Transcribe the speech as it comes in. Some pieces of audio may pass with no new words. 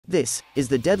This is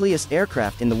the deadliest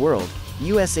aircraft in the world,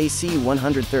 US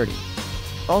AC-130.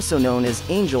 Also known as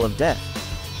Angel of Death.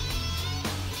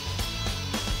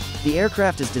 The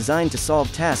aircraft is designed to solve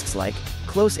tasks like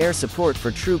close air support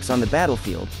for troops on the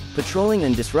battlefield, patrolling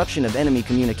and disruption of enemy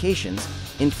communications,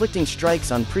 inflicting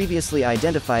strikes on previously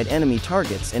identified enemy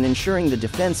targets and ensuring the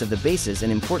defense of the bases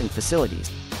and important facilities.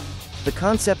 The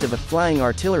concept of a flying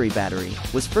artillery battery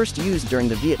was first used during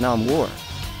the Vietnam War.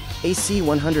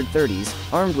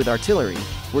 AC-130s, armed with artillery,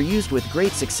 were used with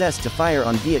great success to fire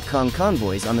on Viet Cong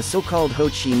convoys on the so-called Ho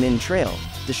Chi Minh Trail,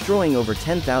 destroying over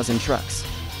 10,000 trucks.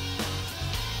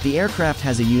 The aircraft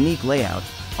has a unique layout.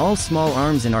 All small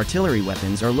arms and artillery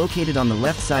weapons are located on the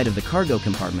left side of the cargo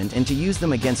compartment, and to use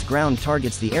them against ground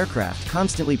targets the aircraft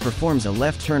constantly performs a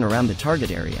left turn around the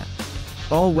target area.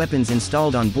 All weapons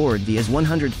installed on board the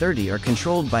AC-130 are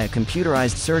controlled by a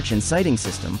computerized search and sighting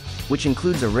system, which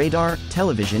includes a radar,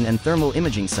 television and thermal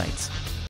imaging sights.